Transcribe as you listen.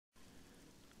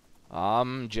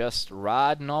I'm just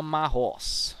riding on my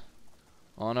horse.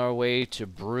 On our way to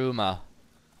Bruma.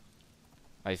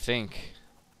 I think.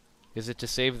 Is it to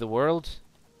save the world?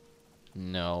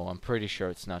 No, I'm pretty sure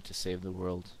it's not to save the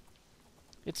world.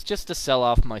 It's just to sell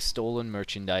off my stolen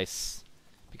merchandise.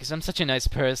 Because I'm such a nice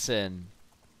person.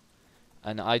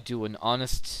 And I do an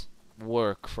honest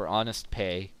work for honest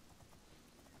pay.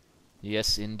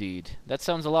 Yes, indeed. That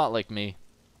sounds a lot like me.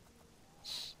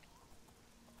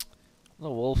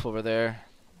 Little wolf over there.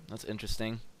 That's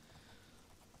interesting.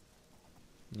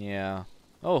 Yeah.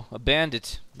 Oh, a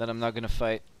bandit that I'm not gonna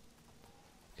fight.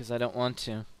 Because I don't want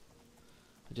to.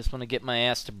 I just want to get my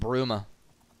ass to Bruma.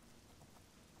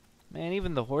 Man,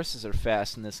 even the horses are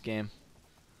fast in this game.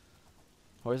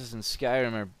 Horses in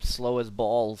Skyrim are slow as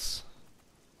balls.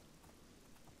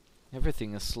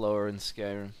 Everything is slower in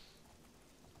Skyrim,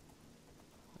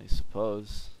 I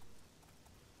suppose.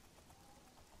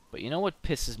 But you know what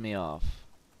pisses me off?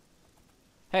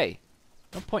 Hey,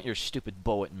 don't point your stupid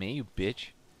bow at me, you bitch.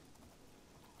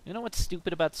 You know what's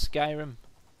stupid about Skyrim?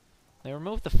 They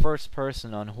removed the first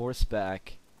person on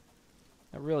horseback.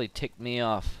 That really ticked me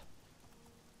off.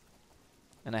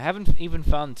 And I haven't even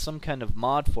found some kind of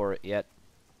mod for it yet.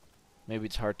 Maybe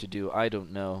it's hard to do, I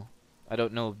don't know. I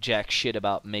don't know jack shit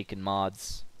about making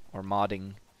mods or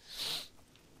modding.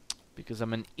 Because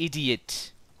I'm an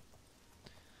idiot.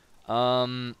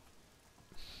 But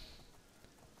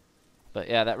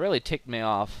yeah, that really ticked me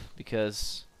off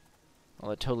because,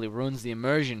 well, it totally ruins the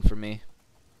immersion for me.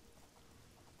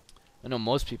 I know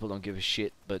most people don't give a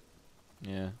shit, but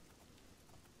yeah.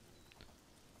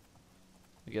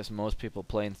 I guess most people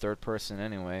play in third person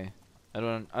anyway. I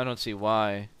don't see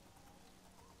why.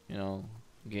 You know,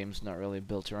 game's not really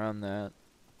built around that.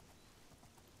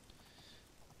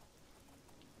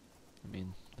 I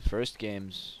mean, the first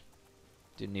games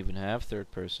didn't even have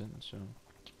third person, so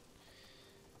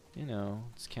you know,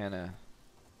 it's kind of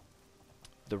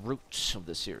the roots of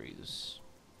the series.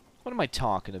 What am I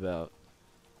talking about?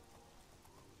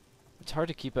 It's hard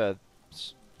to keep a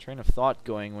train of thought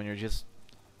going when you're just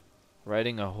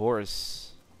riding a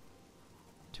horse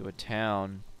to a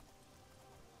town.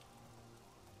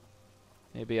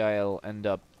 Maybe I'll end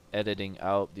up editing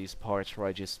out these parts where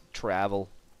I just travel.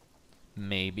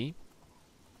 Maybe.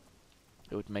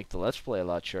 It would make the Let's Play a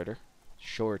lot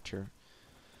shorter.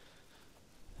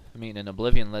 I mean, an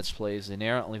Oblivion Let's Play is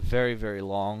inherently very, very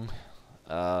long.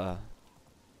 And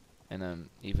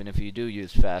even if you do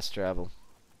use fast travel.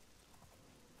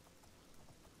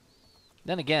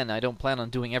 Then again, I don't plan on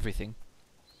doing everything.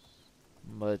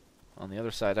 But on the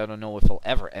other side, I don't know if I'll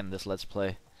ever end this Let's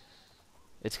Play.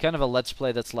 It's kind of a Let's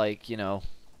Play that's like, you know,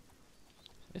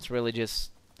 it's really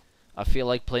just, I feel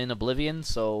like playing Oblivion,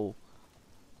 so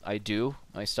I do.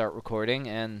 I start recording,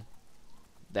 and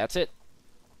that's it.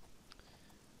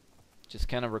 Just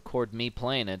kind of record me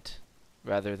playing it,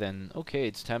 rather than, okay,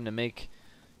 it's time to make,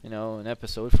 you know, an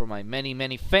episode for my many,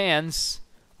 many fans.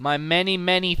 My many,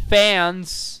 many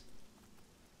fans.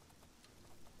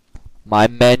 My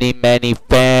many, many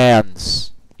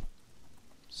fans.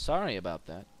 Sorry about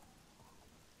that.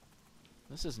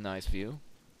 This is a nice view.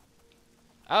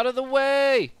 Out of the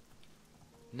way!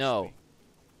 No.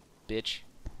 Bitch.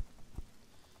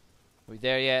 Are we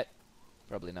there yet?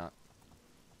 Probably not.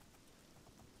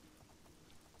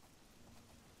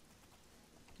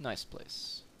 Nice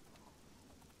place.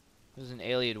 There's an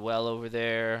alien well over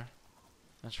there.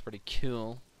 That's pretty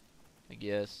cool, I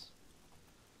guess.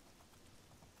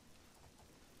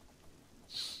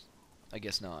 I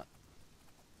guess not.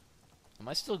 Am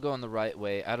I still going the right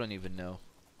way? I don't even know.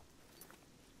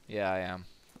 Yeah, I am.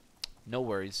 No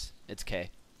worries. It's K.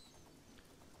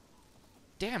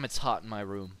 Damn, it's hot in my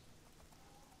room.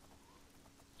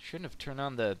 Shouldn't have turned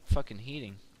on the fucking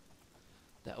heating.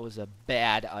 That was a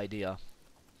bad idea.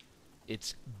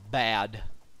 It's bad.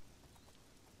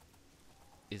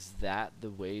 Is that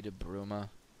the way to Bruma?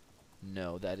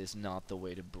 No, that is not the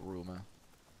way to Bruma.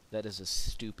 That is a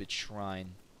stupid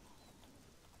shrine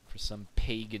for some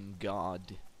pagan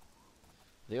god.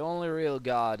 The only real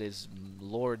god is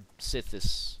Lord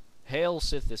Sithis. Hail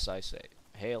Sithis, I say.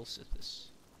 Hail Sithis.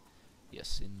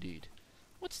 Yes, indeed.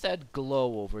 What's that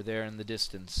glow over there in the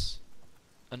distance?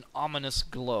 An ominous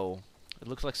glow. It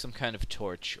looks like some kind of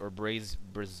torch or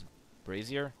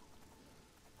brazier?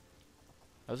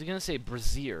 I was gonna say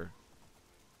brazier.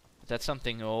 But that's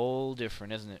something all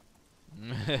different, isn't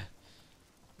it?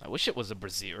 I wish it was a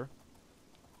brazier.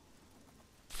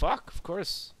 Fuck, of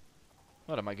course.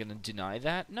 What, am I gonna deny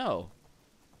that? No.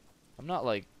 I'm not,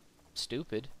 like,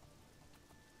 stupid.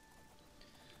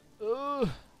 Ugh.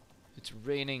 It's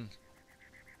raining.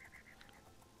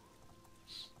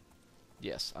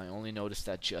 Yes, I only noticed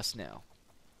that just now.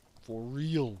 For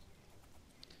real.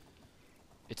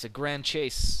 It's a grand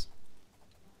chase.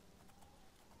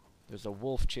 There's a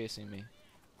wolf chasing me.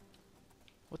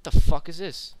 What the fuck is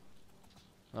this?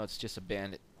 Oh, it's just a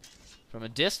bandit. From a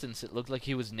distance, it looked like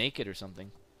he was naked or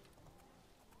something.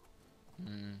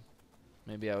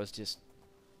 Maybe I was just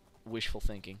wishful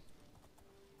thinking.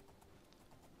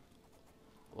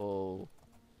 Oh.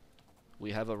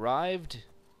 We have arrived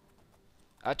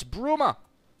at Bruma,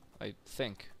 I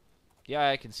think. Yeah,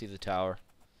 I can see the tower.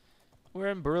 We're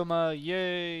in Bruma,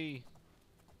 yay!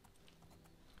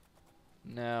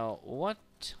 Now, what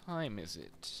time is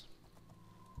it?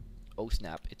 Oh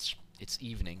snap, it's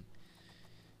evening.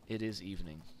 It is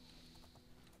evening.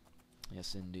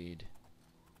 Yes, indeed.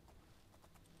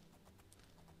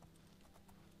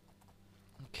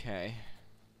 Okay.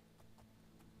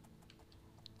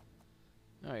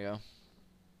 There we go.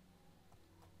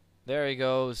 There he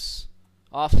goes.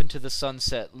 Off into the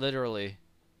sunset, literally.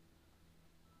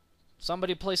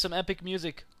 Somebody play some epic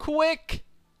music. Quick!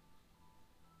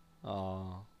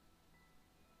 Aww.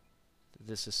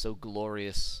 This is so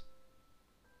glorious.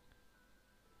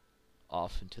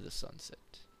 Off into the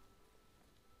sunset.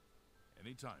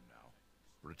 Anytime now.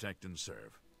 Protect and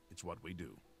serve. It's what we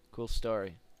do. Cool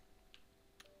story.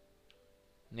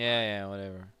 Yeah,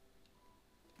 whatever.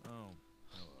 Oh.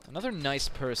 Another nice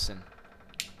person.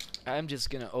 I'm just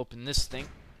gonna open this thing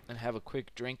and have a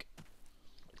quick drink.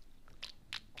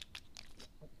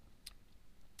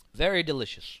 Very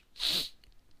delicious.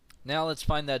 Now let's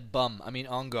find that bum. I mean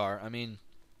Ongar. I mean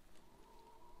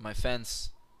my fence.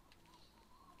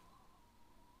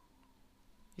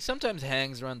 He sometimes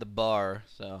hangs around the bar,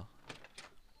 so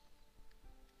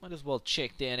might as well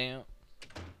check that out.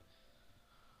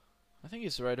 I think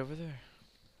he's right over there.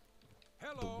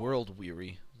 Hello. The world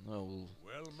weary. Oh,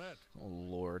 Well met. oh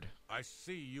Lord. I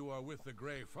see you are with the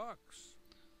Grey Fox.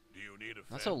 Do you need a Not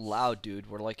fence? so loud, dude.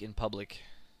 We're like in public.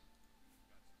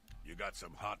 You got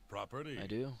some hot property? I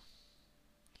do.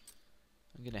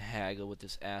 I'm gonna haggle with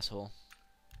this asshole.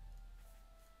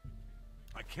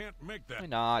 I can't make that. Why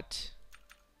not?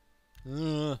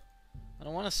 I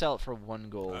don't want to sell it for 1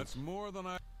 gold. That's more than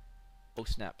I... Oh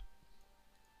snap.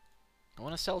 I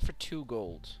want to sell it for 2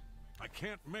 gold. I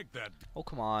can't make that. Oh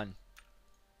come on.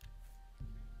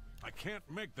 I can't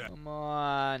make that. Come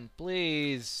on,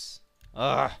 please.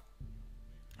 Ugh.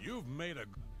 You've made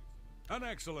an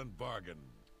excellent bargain.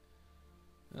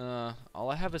 All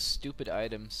I have is stupid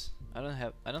items. I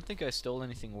don't think I stole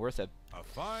anything worth a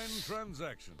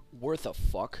Transaction.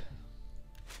 fuck.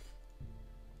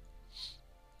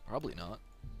 Probably not.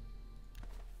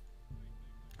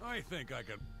 I think I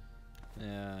can...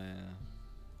 Yeah.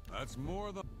 That's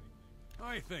more than...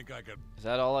 I think I can... Is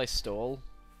that all I stole?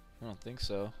 I don't think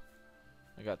so.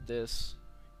 I got this.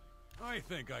 I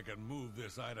think I can move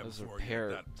this item Those are for repair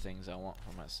you. things I want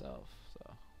for myself.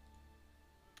 So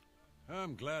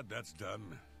I'm glad that's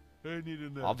done. I need a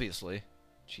nap. obviously,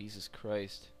 Jesus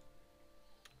Christ.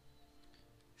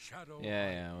 Shadow.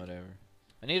 Yeah, whatever.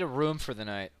 I need a room for the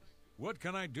night. What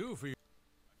can I do for you?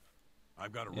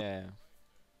 I've got a room Yeah.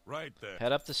 right there.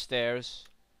 Head up the stairs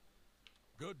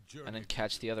Good journey. and then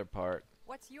catch the other part.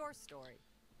 What's your story?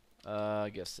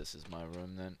 I guess this is my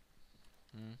room then.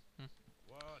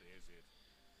 What is it?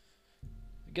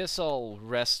 I guess I'll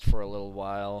rest for a little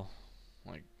while,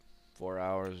 like 4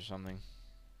 hours or something.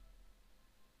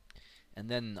 And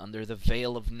then, under the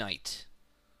veil of night,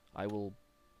 I will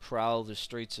prowl the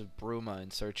streets of Bruma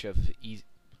in search of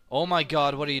Oh my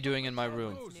god, what are you doing in my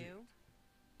room? New?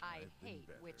 I hate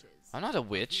witches. I'm not a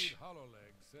witch.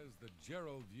 Hollowleg says the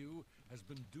Gerald View has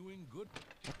been doing good.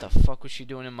 What the fuck was she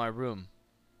doing in my room?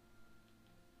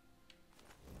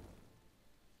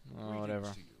 Oh, whatever.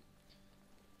 Greetings to you.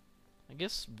 I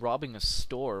guess robbing a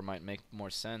store might make more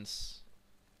sense.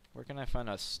 Where can I find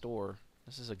a store?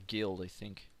 This is a guild, I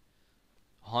think.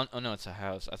 Oh no, it's a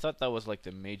house. I thought that was like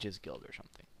the Mages Guild or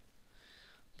something.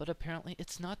 But apparently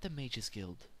it's not the Mages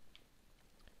Guild.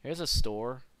 Here's a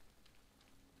store.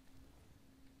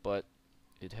 But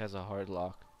it has a hard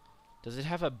lock. Does it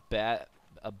have a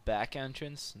back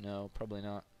entrance? No, probably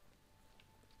not.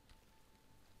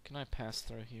 Can I pass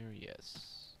through here?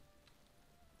 Yes.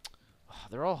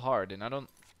 They're all hard, and I don't...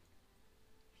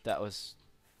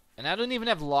 And I don't even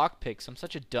have lockpicks. I'm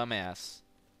such a dumbass.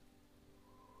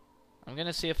 I'm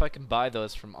gonna see if I can buy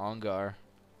those from Ongar.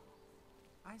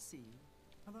 I see you.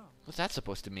 Hello. What's that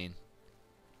supposed to mean?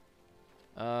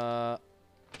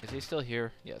 Is he still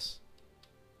here? Yes.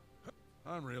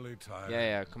 I'm really tired.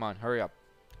 Yeah, come on, hurry up.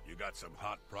 You got some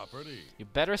hot property. You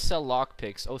better sell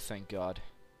lockpicks. Oh, thank God.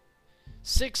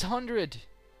 600!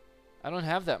 I don't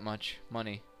have that much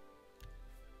money.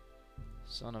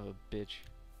 Son of a bitch.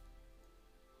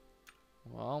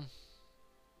 Well,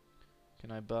 can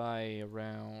I buy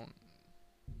around?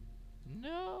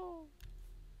 No.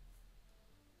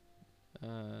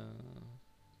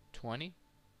 20?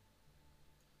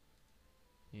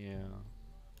 Yeah.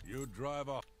 You drive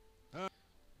off.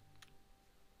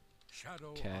 Shadow.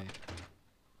 Okay.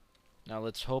 Now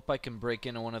let's hope I can break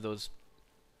into one of those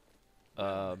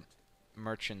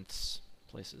merchants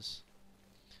places.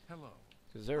 Hello.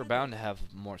 Because they're bound to have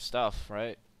more stuff,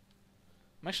 right?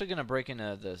 I'm actually gonna break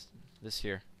into this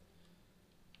here.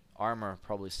 Armor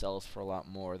probably sells for a lot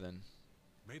more than.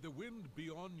 May the wind be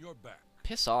on your back.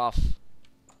 Piss off.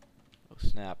 Oh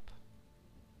snap.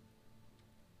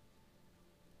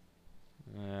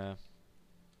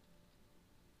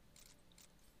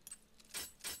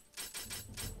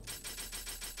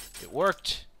 It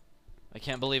worked. I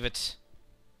can't believe it.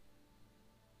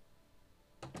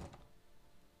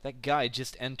 That guy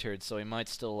just entered, so he might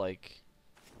still, like,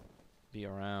 be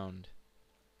around.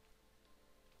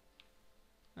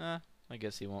 I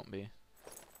guess he won't be.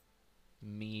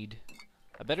 Mead.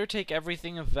 I better take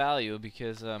everything of value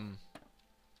because, I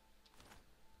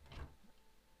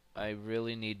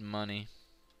really need money.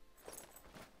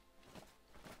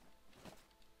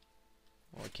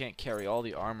 Well, I can't carry all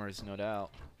the armors, no doubt.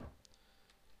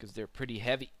 Because they're pretty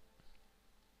heavy.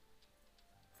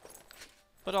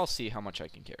 But I'll see how much I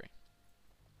can carry.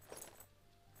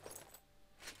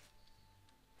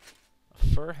 A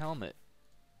fur helmet.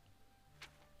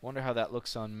 Wonder how that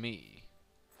looks on me.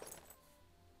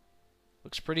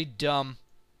 Looks pretty dumb.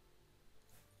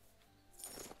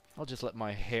 I'll just let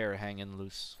my hair hanging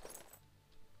loose.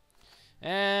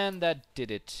 And that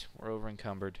did it. We're over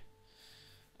encumbered.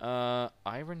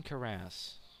 Iron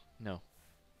Cuirass. No.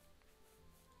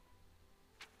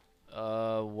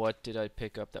 What did I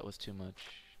pick up that was too much?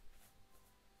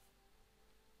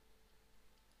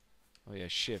 Oh yeah,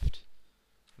 shift.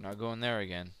 I'm not going there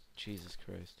again. Jesus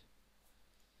Christ.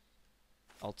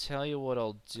 I'll tell you what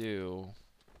I'll do.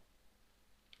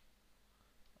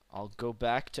 I'll go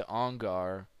back to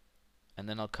Ongar, and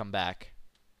then I'll come back.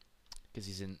 Because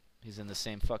he's in the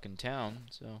same fucking town,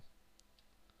 so.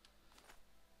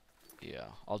 Yeah,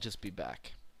 I'll just be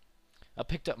back. I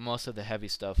picked up most of the heavy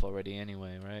stuff already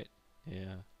anyway, right?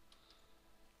 Yeah.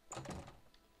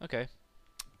 Okay.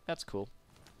 That's cool.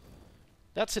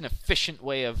 That's an efficient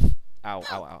way of... Ow, ow,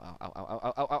 ow, ow, ow, ow,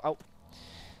 ow, ow, ow, ow.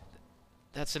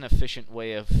 That's an efficient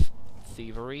way of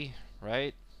thievery,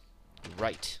 right?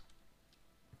 Right.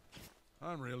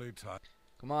 I'm really tired.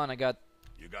 Come on, I got...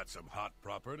 You got some hot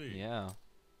property? Yeah.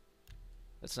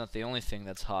 That's not the only thing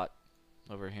that's hot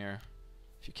over here.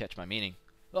 If you catch my meaning.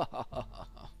 I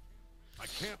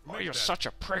can't make Oh, you're that. such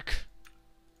a prick.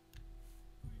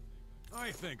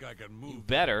 I think I can move. You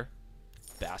better,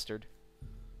 bastard.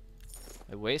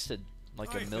 I wasted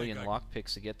like I a million think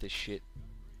lockpicks to get this shit.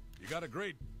 You got a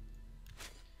great...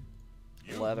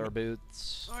 Leather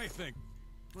boots. I think...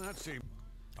 That seems...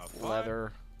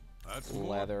 Leather. That's more.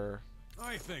 Leather.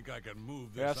 I think I can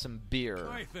move this... Grab some beer.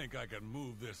 I think I can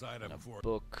move this item And a for...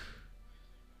 book.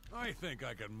 I think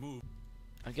I can move...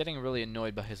 I'm getting really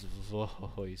annoyed by his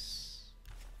voice.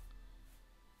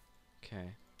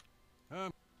 Okay.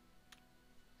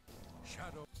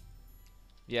 Shadow...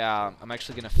 Yeah, I'm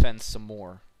actually gonna fence some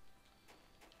more.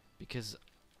 Because...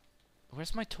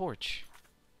 Where's my torch?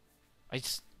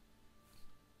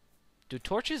 Do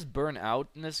torches burn out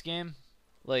in this game?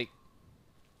 Like...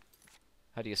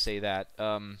 How do you say that?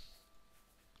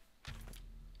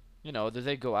 You know, do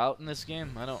they go out in this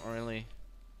game? I don't really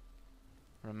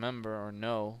remember or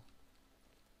know.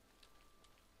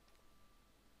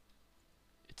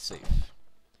 It's safe.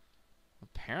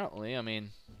 Apparently, I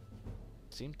mean,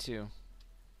 seemed to.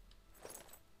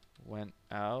 Went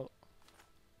out.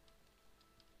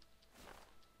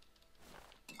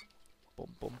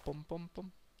 Boom, boom, boom, boom,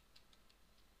 boom.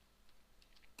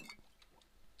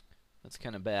 That's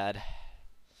kind of bad.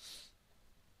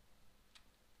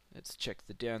 Let's check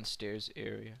the downstairs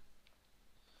area.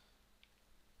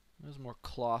 There's more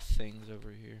cloth things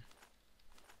over here.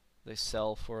 They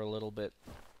sell for a little bit,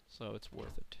 so it's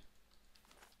worth it.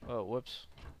 Oh, whoops.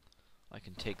 I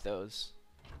can take those.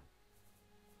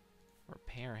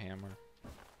 Repair hammer.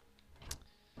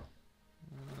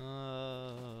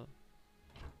 I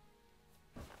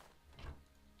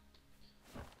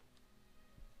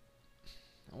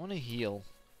want to heal.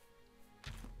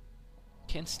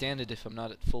 Can't stand it if I'm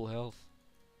not at full health.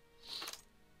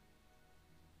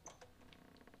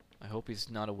 I hope he's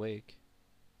not awake.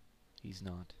 He's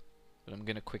not. But I'm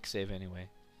gonna quick save anyway.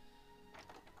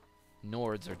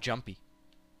 Nords are jumpy.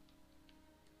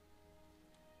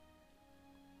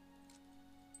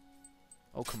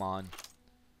 Oh, come on.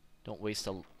 Don't waste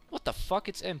a... What the fuck?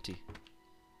 It's empty.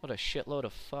 What a shitload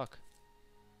of fuck.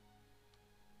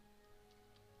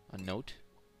 A note?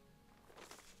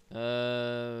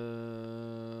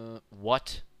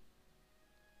 What?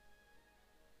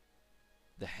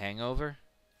 The Hangover?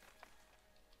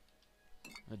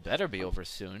 It better be over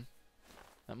soon.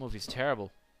 That movie's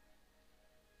terrible.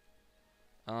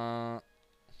 I'll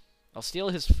steal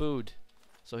his food,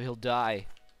 so he'll die.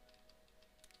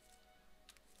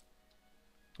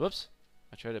 Whoops.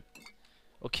 I tried to...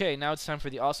 Okay, now it's time for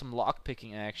the awesome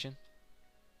lockpicking action.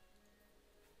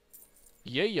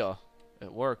 Yeah,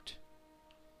 it worked.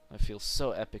 I feel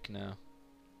so epic now.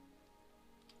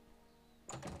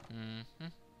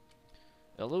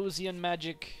 Illusion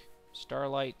magic,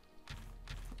 starlight.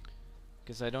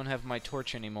 Because I don't have my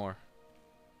torch anymore.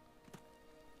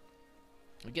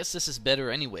 I guess this is better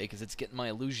anyway, because it's getting my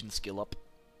illusion skill up.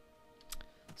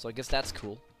 So I guess that's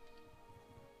cool.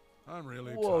 I'm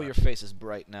really Whoa, tired. your face is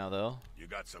bright now, though. You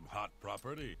got some hot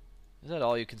property? Is that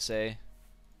all you can say?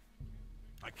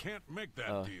 I can't make that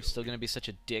Oh, deal. you're still gonna be such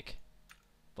a dick.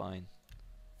 Fine.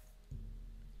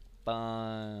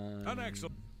 Fine. An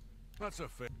excellent. That's a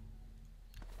fair.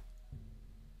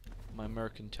 My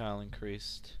mercantile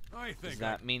increased. I Does think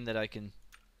that mean that I can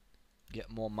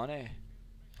get more money?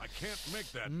 I can't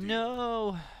make that deal.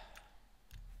 No.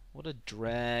 What a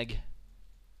drag.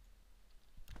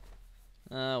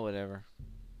 Whatever.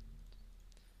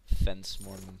 Fence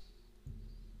more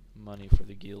money for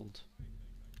the guild.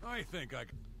 I think I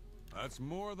can. That's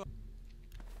more than.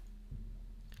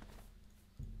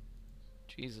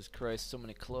 Jesus Christ, so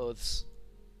many clothes.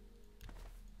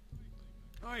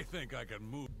 I think I can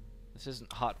move. This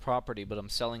isn't hot property, but I'm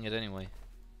selling it anyway.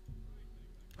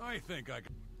 I think I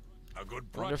can. A good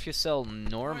I wonder price. if you sell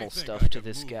normal I think stuff I to can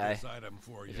this move guy. this item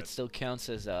for If you. it still counts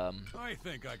as I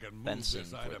think I can move fencing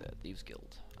this for item. the Thieves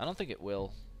Guild. I don't think it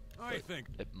will. I but think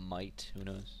it might. Who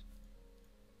knows?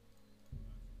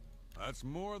 that's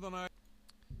more than I.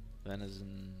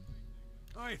 Venison.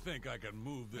 I think I can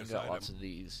move I this got item. lots of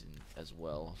these as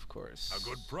well, of course. A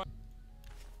good price.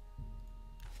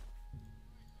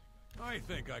 I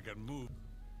think I can move.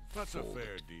 That's a Fold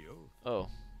fair it. deal. Oh.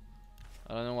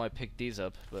 I don't know why I picked these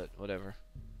up, but whatever.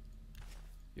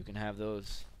 You can have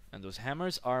those. And those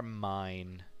hammers are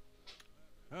mine.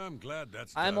 I'm glad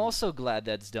that's I'm done. also glad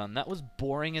that's done. That was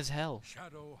boring as hell.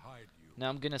 Shadow hide you. Now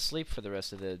I'm gonna sleep for the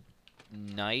rest of the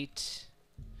night.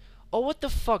 Oh, what the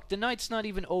fuck? The night's not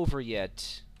even over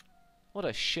yet. What a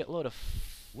shitload of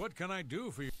What can I do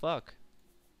for you? fuck.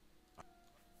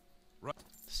 Right.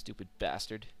 Stupid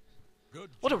bastard. Good.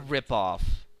 What a job. ripoff.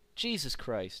 Jesus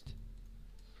Christ.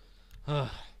 Ugh.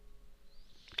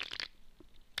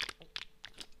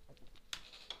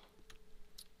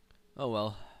 Oh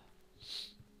well.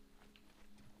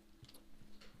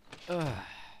 Ugh.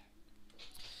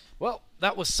 Well,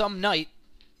 that was some night.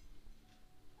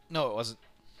 No, it wasn't.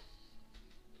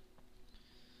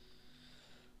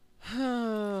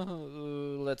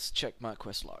 Let's check my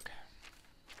quest log.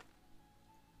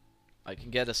 I can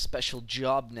get a special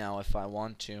job now if I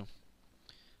want to.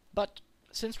 But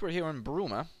since we're here in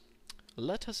Bruma,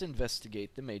 let us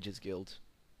investigate the Mages Guild.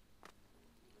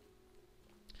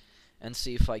 And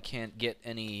see if I can't get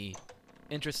any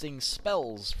interesting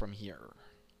spells from here.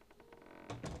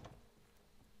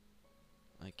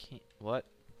 I can't... What?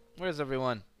 Where's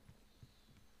everyone?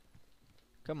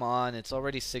 Come on, it's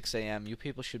already 6 AM. You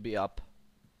people should be up.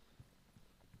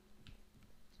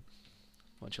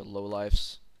 Bunch of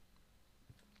lowlifes.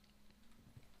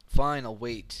 Fine, I'll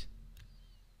wait.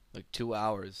 Like 2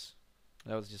 hours.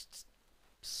 That was just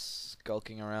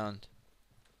skulking around.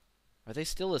 Are they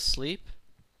still asleep?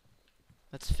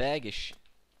 That's faggish.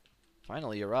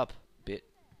 Finally, you're up, bit.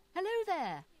 Hello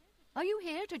there. Are you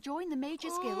here to join the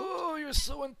Mages Guild? Oh, you're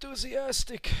so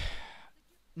enthusiastic.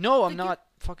 No, I'm The not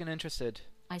fucking interested.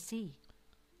 I see.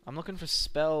 I'm looking for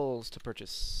spells to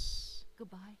purchase.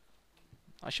 Goodbye.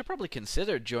 I should probably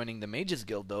consider joining the Mages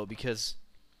Guild, though, because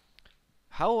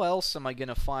how else am I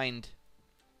gonna find...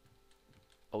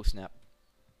 Oh, snap.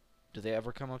 Do they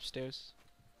ever come upstairs?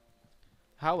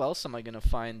 How else am I gonna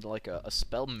find, like, a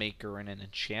spell maker and an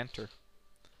enchanter?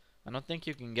 I don't think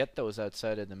you can get those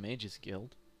outside of the Mages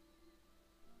Guild.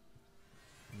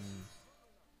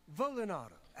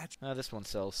 Volinara, at Ah, this one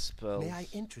sells spells. may I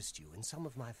interest you in some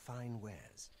of my fine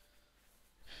wares?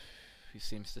 He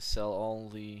seems to sell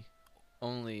only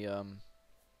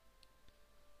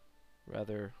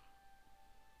rather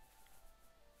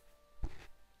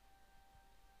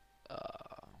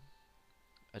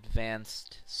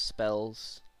advanced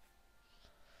spells.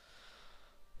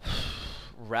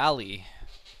 Rally.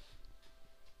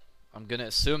 I'm gonna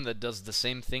assume that does the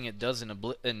same thing it does in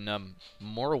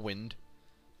Morrowind.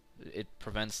 It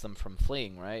prevents them from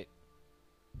fleeing, right?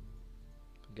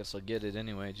 I guess I'll get it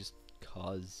anyway, just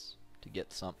cause to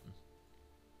get something.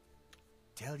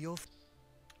 Tell your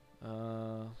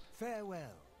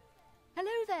farewell.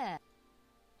 Hello there.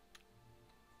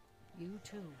 You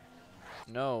too.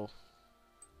 No.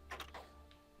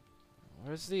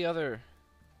 Where's the other?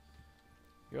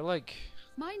 You're like...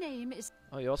 My name is...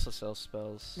 Oh, you also sell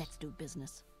spells. Let's do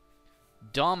business.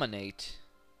 Dominate.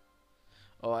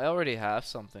 Oh, I already have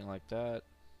something like that.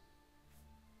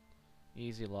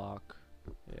 Easy lock.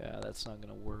 Yeah, that's not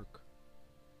gonna work.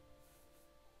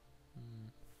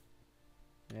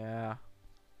 Yeah.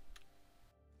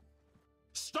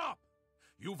 Stop!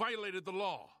 You violated the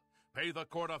law. Pay the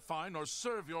court a fine or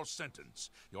serve your sentence.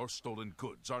 Your stolen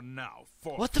goods are now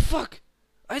forfeit. What the fuck?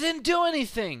 I didn't do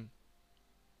anything!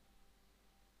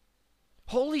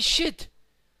 Holy shit!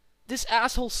 This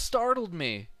asshole startled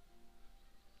me.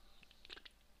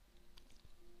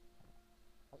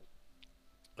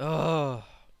 Ugh.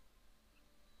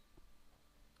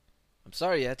 I'm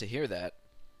sorry you had to hear that.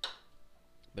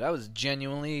 But I was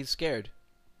genuinely scared.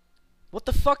 What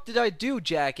the fuck did I do,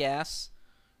 jackass?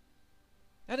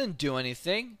 I didn't do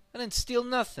anything. I didn't steal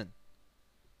nothing.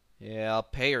 Yeah, I'll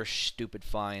pay her stupid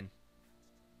fine.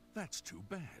 That's too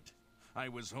bad. I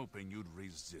was hoping you'd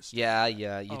resist. Yeah,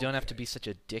 you don't have to Okay. be such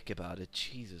a dick about it.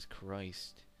 Jesus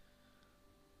Christ.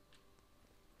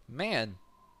 Man.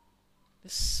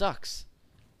 This sucks.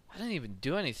 I didn't even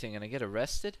do anything and I get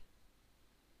arrested?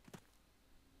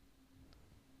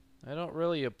 I don't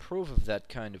really approve of that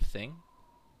kind of thing.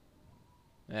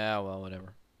 Yeah, well,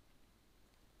 whatever.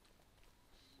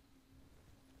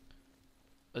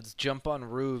 Let's jump on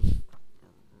roofs.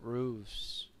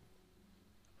 Roofs?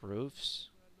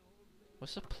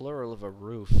 What's the plural of a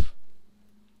roof?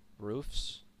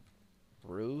 Roofs?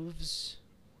 Roofs?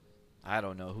 I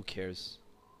don't know, who cares?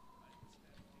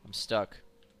 I'm stuck.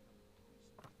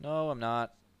 No, I'm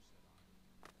not.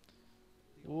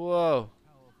 Whoa.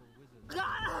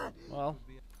 Well,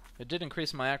 it did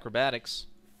increase my acrobatics.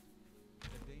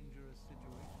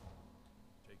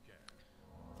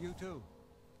 You too.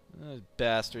 Those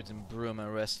bastards in Bruma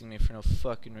arresting me for no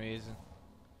fucking reason.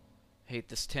 Hate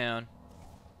this town.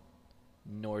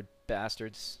 Nord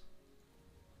bastards.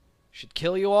 Should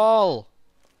kill you all!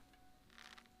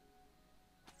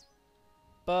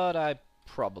 But I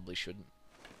probably shouldn't.